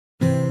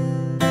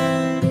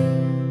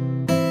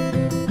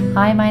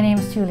Hi, my name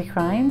is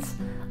Cryns.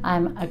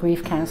 I'm a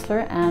grief counsellor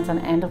and an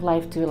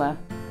end-of-life doula.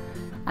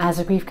 As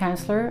a grief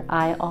counsellor,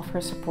 I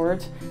offer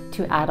support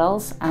to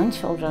adults and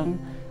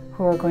children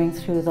who are going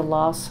through the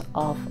loss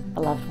of a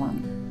loved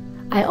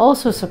one. I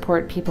also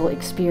support people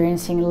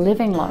experiencing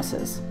living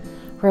losses,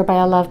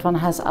 whereby a loved one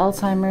has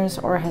Alzheimer's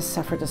or has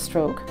suffered a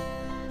stroke.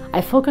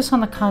 I focus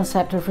on the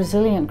concept of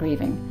resilient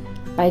grieving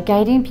by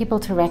guiding people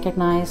to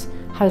recognise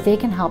how they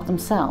can help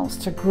themselves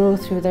to grow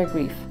through their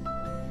grief.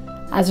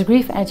 As a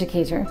grief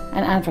educator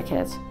and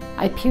advocate,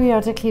 I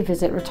periodically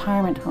visit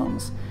retirement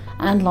homes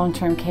and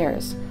long-term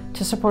cares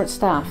to support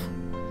staff.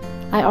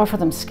 I offer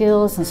them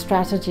skills and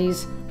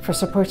strategies for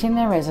supporting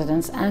their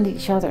residents and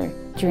each other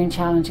during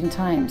challenging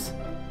times.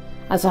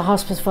 As a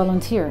hospice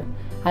volunteer,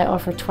 I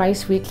offer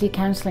twice weekly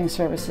counselling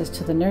services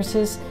to the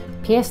nurses,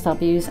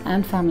 PSWs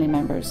and family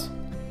members.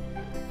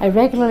 I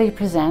regularly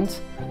present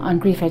on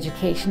grief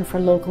education for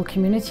local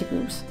community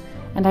groups,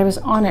 and I was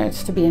honoured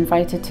to be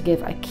invited to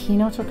give a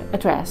keynote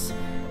address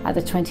at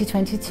the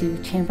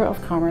 2022 Chamber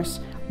of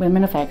Commerce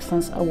Women of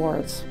Excellence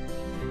Awards.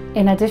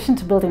 In addition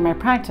to building my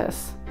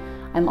practice,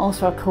 I'm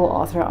also a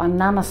co-author on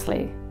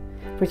Namaste,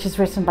 which is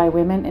written by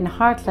women in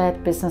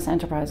heart-led business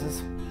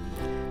enterprises.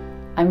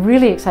 I'm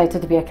really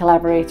excited to be a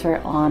collaborator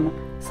on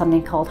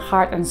something called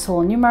Heart and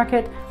Soul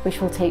Newmarket,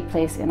 which will take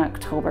place in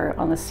October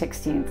on the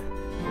 16th.